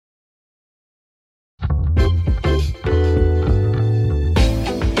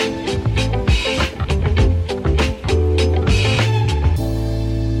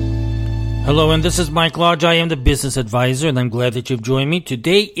Hello, and this is Mike Lodge. I am the business advisor, and I'm glad that you've joined me.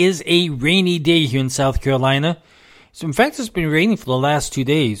 Today is a rainy day here in South Carolina. So, in fact, it's been raining for the last 2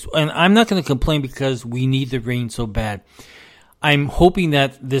 days, and I'm not going to complain because we need the rain so bad. I'm hoping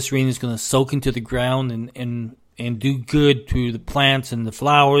that this rain is going to soak into the ground and do good to the plants and the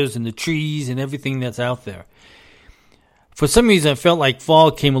flowers and the trees and everything that's out there. For some reason, I felt like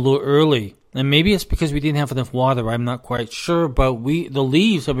fall came a little early. And maybe it's because we didn't have enough water. I'm not quite sure. But the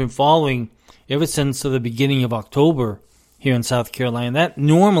leaves have been falling ever since the beginning of October here in South Carolina. That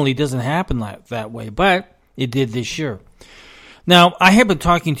normally doesn't happen that way, but it did this year. Now, I have been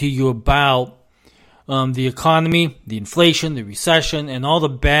talking to you about the economy, the inflation, the recession, and all the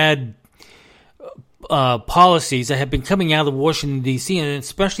bad policies that have been coming out of Washington, D.C., and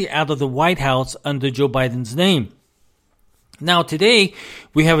especially out of the White House under Joe Biden's name. Now, today,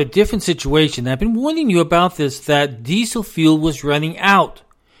 we have a different situation. I've been warning you about this, that diesel fuel was running out.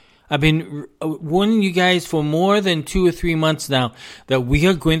 I've been warning you guys for more than 2 or 3 months now that we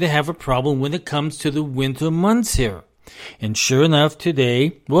are going to have a problem when it comes to the winter months here. And sure enough,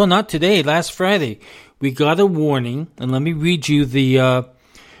 today, well, not today, last Friday, we got a warning. And let me read you the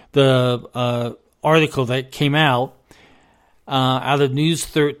article that came out of News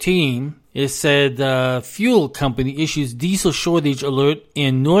 13. It said, fuel company issues diesel shortage alert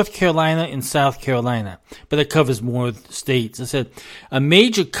in North Carolina and South Carolina. But it covers more states. It said, a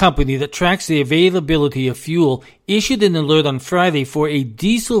major company that tracks the availability of fuel issued an alert on Friday for a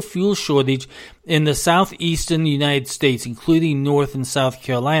diesel fuel shortage in the southeastern United States, including North and South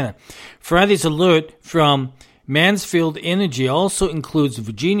Carolina. Friday's alert from Mansfield Energy also includes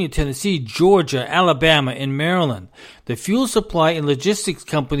Virginia, Tennessee, Georgia, Alabama, and Maryland. The fuel supply and logistics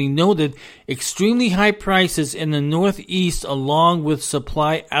company noted extremely high prices in the Northeast along with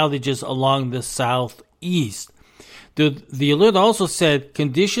supply outages along the Southeast. The alert also said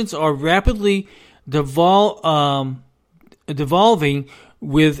conditions are rapidly devolving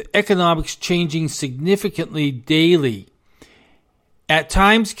with economics changing significantly daily. At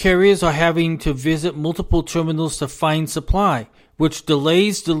times, carriers are having to visit multiple terminals to find supply, which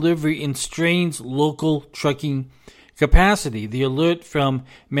delays delivery and strains local trucking capacity, the alert from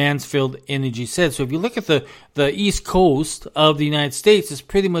Mansfield Energy said. So if you look at the east coast of the United States, it's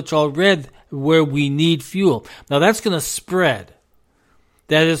pretty much all red where we need fuel. Now, that's going to spread.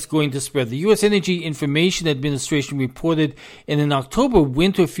 That is going to spread. The U.S. Energy Information Administration reported in an October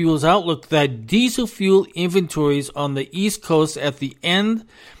winter fuels outlook that diesel fuel inventories on the East Coast at the end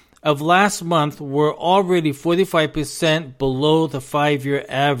of last month were already 45% below the 5-year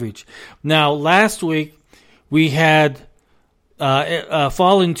average. Now, last week, we had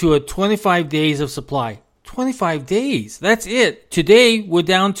fallen to 25 days of supply. 25 days. That's it. Today, we're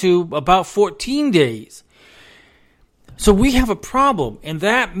down to about 14 days. So we have a problem, and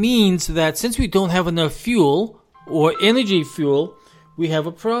that means that since we don't have enough fuel or energy fuel, we have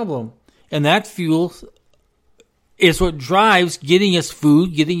a problem. And that fuel is what drives getting us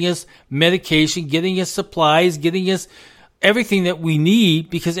food, getting us medication, getting us supplies, getting us everything that we need,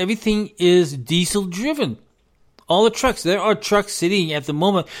 because everything is diesel driven. All the trucks, there are trucks sitting at the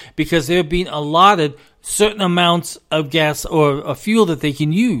moment because they're being allotted certain amounts of gas or fuel that they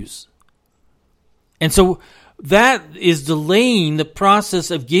can use. And so that is delaying the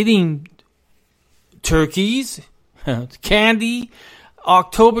process of getting turkeys, candy,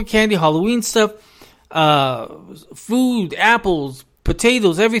 October candy, Halloween stuff, food, apples,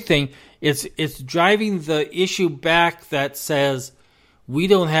 potatoes, everything. It's driving the issue back that says we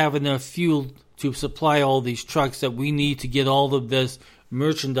don't have enough fuel to supply all these trucks that we need to get all of this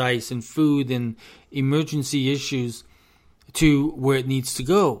merchandise and food and emergency issues to where it needs to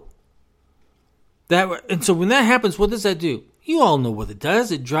go. And so when that happens, what does that do? You all know what it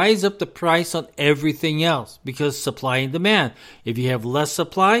does. It drives up the price on everything else because supply and demand. If you have less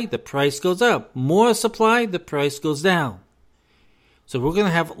supply, the price goes up. More supply, the price goes down. So we're going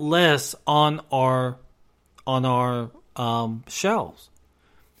to have less on our shelves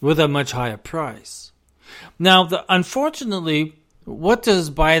with a much higher price. Now, unfortunately, what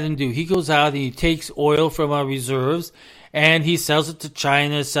does Biden do? He goes out and he takes oil from our reserves and he sells it to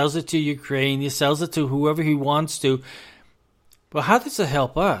China, sells it to Ukraine, he sells it to whoever he wants to. But how does it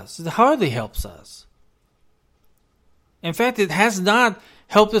help us? It hardly helps us. In fact, it has not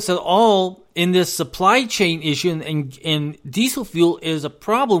helped us at all in this supply chain issue, and diesel fuel is a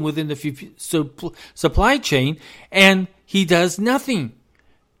problem within the supply chain, and he does nothing.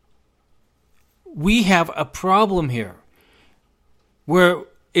 We have a problem here where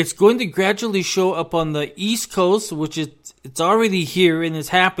it's going to gradually show up on the East Coast, which it's already here and is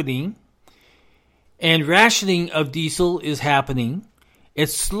happening, and rationing of diesel is happening,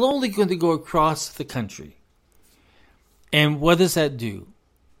 It's slowly going to go across the country. And what does that do?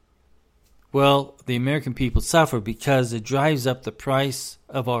 Well, the American people suffer because it drives up the price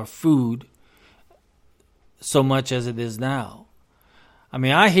of our food so much as it is now. I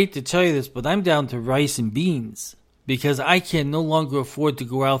mean, I hate to tell you this, but I'm down to rice and beans because I can no longer afford to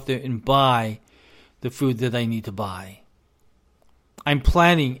go out there and buy the food that I need to buy. I'm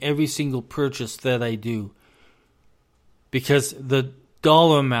planning every single purchase that I do because the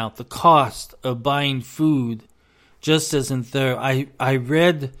dollar amount, the cost of buying food just isn't there. I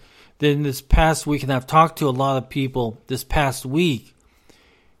read that in this past week, and I've talked to a lot of people this past week,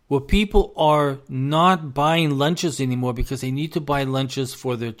 where people are not buying lunches anymore because they need to buy lunches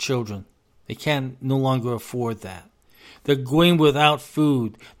for their children. They can no longer afford that. They're going without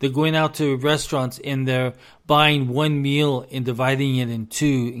food. They're going out to restaurants and they're buying one meal and dividing it in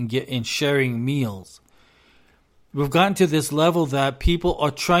two and sharing meals. We've gotten to this level that people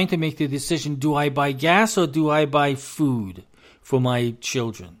are trying to make the decision, do I buy gas or do I buy food for my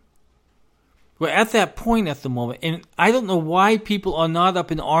children? We're at that point at the moment, and I don't know why people are not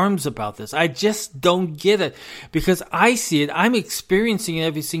up in arms about this. I just don't get it, because I see it. I'm experiencing it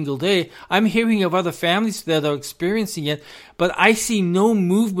every single day. I'm hearing of other families that are experiencing it, but I see no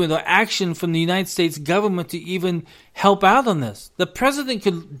movement or action from the United States government to even help out on this. The president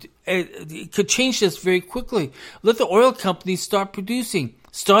could change this very quickly. Let the oil companies start producing.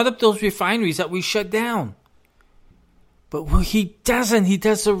 Start up those refineries that we shut down. But he doesn't. He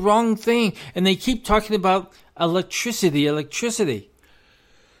does the wrong thing. And they keep talking about electricity.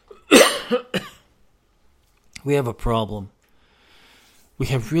 We have a problem. We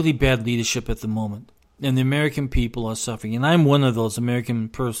have really bad leadership at the moment. And the American people are suffering. And I'm one of those American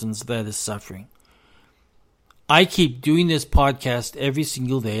persons that is suffering. I keep doing this podcast every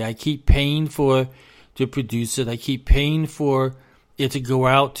single day. I keep paying to produce it. I keep paying for it to go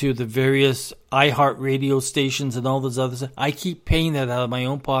out to the various iHeart radio stations and all those others. I keep paying that out of my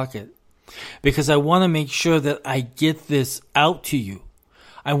own pocket because I want to make sure that I get this out to you.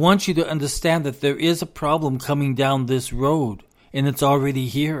 I want you to understand that there is a problem coming down this road, and it's already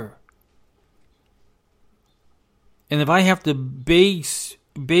here. And if I have to beg,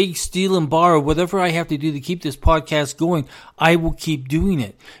 steal, and borrow, whatever I have to do to keep this podcast going, I will keep doing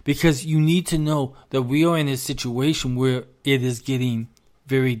it, because you need to know that we are in a situation where it is getting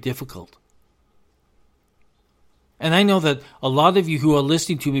very difficult. And I know that a lot of you who are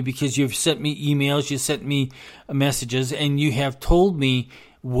listening to me, because you've sent me emails, you sent me messages, and you have told me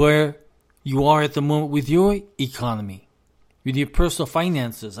where you are at the moment with your economy, with your personal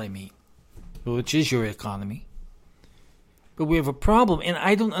finances, I mean, which is your economy. But we have a problem, and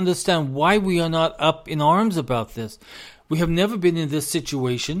I don't understand why we are not up in arms about this. We have never been in this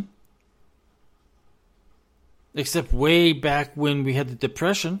situation, except way back when we had the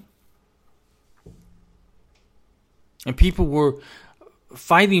Depression. And people were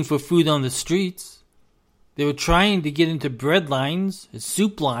fighting for food on the streets. They were trying to get into bread lines,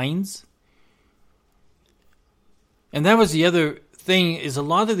 soup lines. And that was the other thing, is a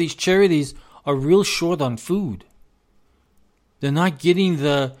lot of these charities are real short on food. They're not getting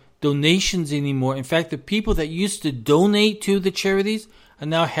the donations anymore. In fact, the people that used to donate to the charities are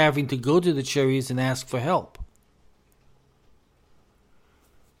now having to go to the charities and ask for help.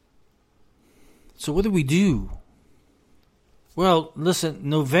 So what do we do? Well, listen,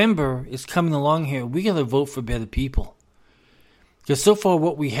 November is coming along here. We got to vote for better people. Because so far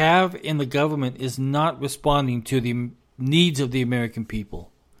what we have in the government is not responding to the needs of the American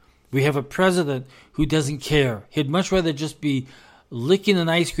people. We have a president who doesn't care. He'd much rather just be licking an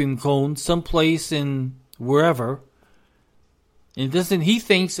ice cream cone someplace in wherever. And he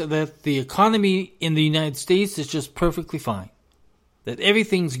thinks that the economy in the United States is just perfectly fine. That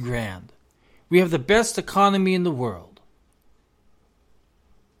everything's grand. We have the best economy in the world.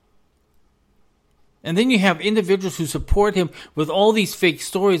 And then you have individuals who support him with all these fake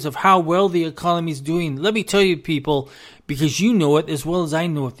stories of how well the economy is doing. Let me tell you, people, because you know it as well as I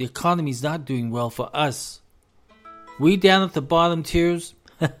know it, the economy is not doing well for us. We down at the bottom tiers,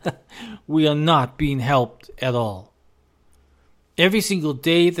 we are not being helped at all. Every single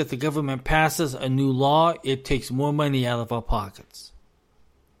day that the government passes a new law, it takes more money out of our pockets.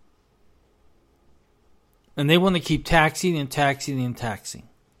 And they want to keep taxing and taxing and taxing.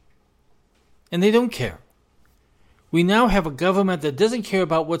 And they don't care. We now have a government that doesn't care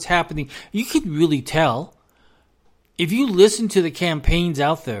about what's happening. You can really tell. If you listen to the campaigns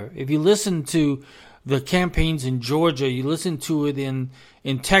out there, if you listen to the campaigns in Georgia, you listen to it in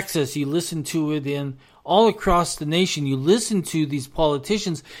Texas, you listen to it in all across the nation, you listen to these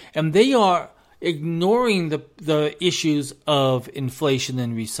politicians, and they are ignoring the issues of inflation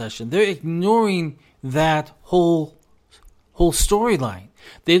and recession. They're ignoring that whole storyline.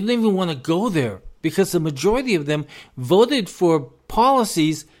 They don't even want to go there because the majority of them voted for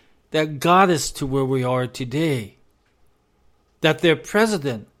policies that got us to where we are today. That their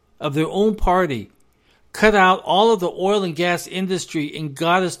president of their own party cut out all of the oil and gas industry and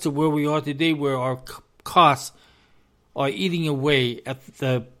got us to where we are today, where our costs are eating away at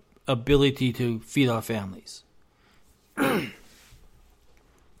the ability to feed our families. I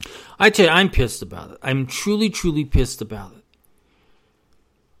tell you, I'm pissed about it. I'm truly, truly pissed about it.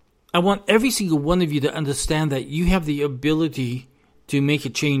 I want every single one of you to understand that you have the ability to make a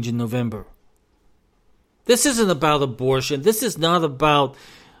change in November. This isn't about abortion. This is not about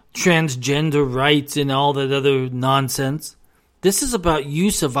transgender rights and all that other nonsense. This is about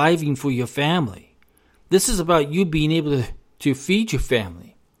you surviving for your family. This is about you being able to feed your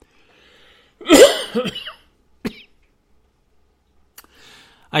family.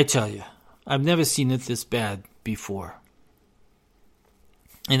 I tell you, I've never seen it this bad before.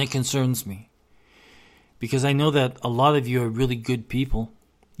 And it concerns me. Because I know that a lot of you are really good people.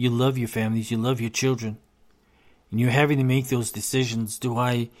 You love your families. You love your children. And you're having to make those decisions. Do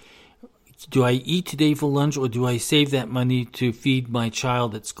I eat today for lunch, or do I save that money to feed my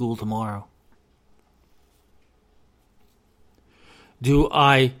child at school tomorrow? Do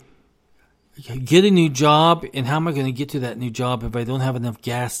I get a new job, and how am I going to get to that new job if I don't have enough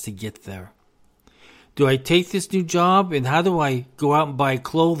gas to get there? Do I take this new job, and how do I go out and buy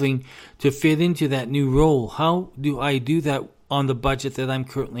clothing to fit into that new role? How do I do that on the budget that I'm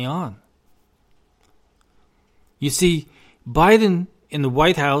currently on? You see, Biden in the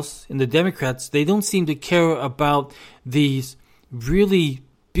White House and the Democrats, they don't seem to care about these really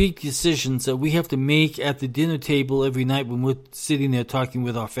big decisions that we have to make at the dinner table every night when we're sitting there talking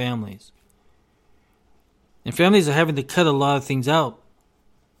with our families. And families are having to cut a lot of things out.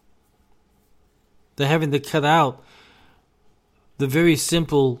 They're having to cut out the very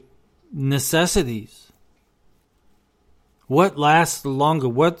simple necessities. What lasts longer?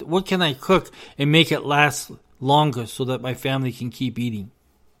 What can I cook and make it last longer so that my family can keep eating?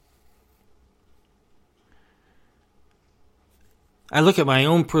 I look at my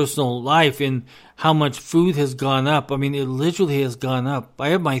own personal life and how much food has gone up. I mean, it literally has gone up. I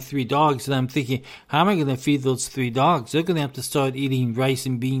have my 3 dogs, and I'm thinking, how am I going to feed those 3 dogs? They're going to have to start eating rice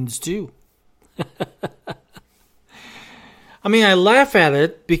and beans too. I mean, I laugh at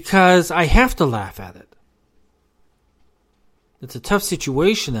it because I have to laugh at it. It's a tough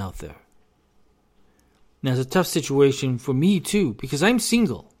situation out there. And it's a tough situation for me too, because I'm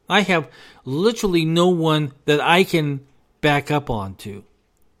single. I have literally no one that I can back up onto.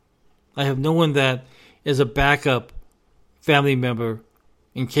 I have no one that is a backup family member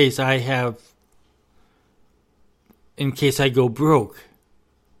in case I go broke.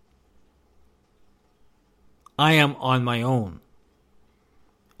 I am on my own.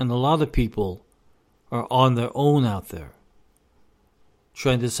 And a lot of people are on their own out there,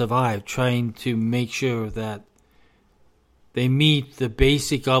 trying to survive, trying to make sure that they meet the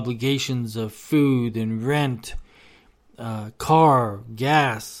basic obligations of food and rent, car,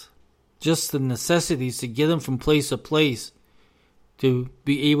 gas, just the necessities to get them from place to place, to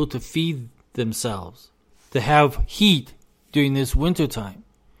be able to feed themselves, to have heat during this winter time.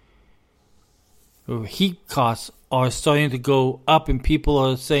 Heat costs are starting to go up, and people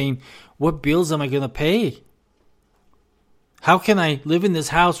are saying, what bills am I going to pay? How can I live in this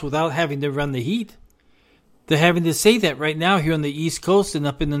house without having to run the heat? They're having to say that right now here on the East Coast and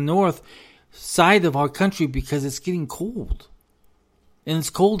up in the north side of our country because it's getting cold. And it's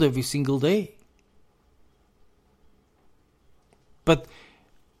cold every single day. But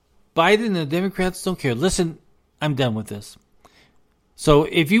Biden and the Democrats don't care. Listen, I'm done with this. So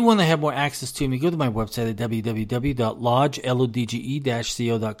if you want to have more access to me, go to my website at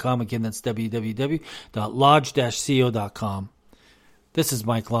www.lodge-co.com. Again, that's www.lodge-co.com. This is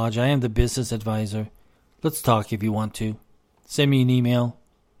Mike Lodge. I am the business advisor. Let's talk if you want to. Send me an email.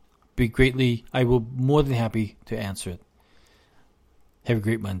 I will be more than happy to answer it. Have a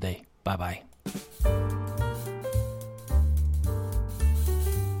great Monday. Bye-bye.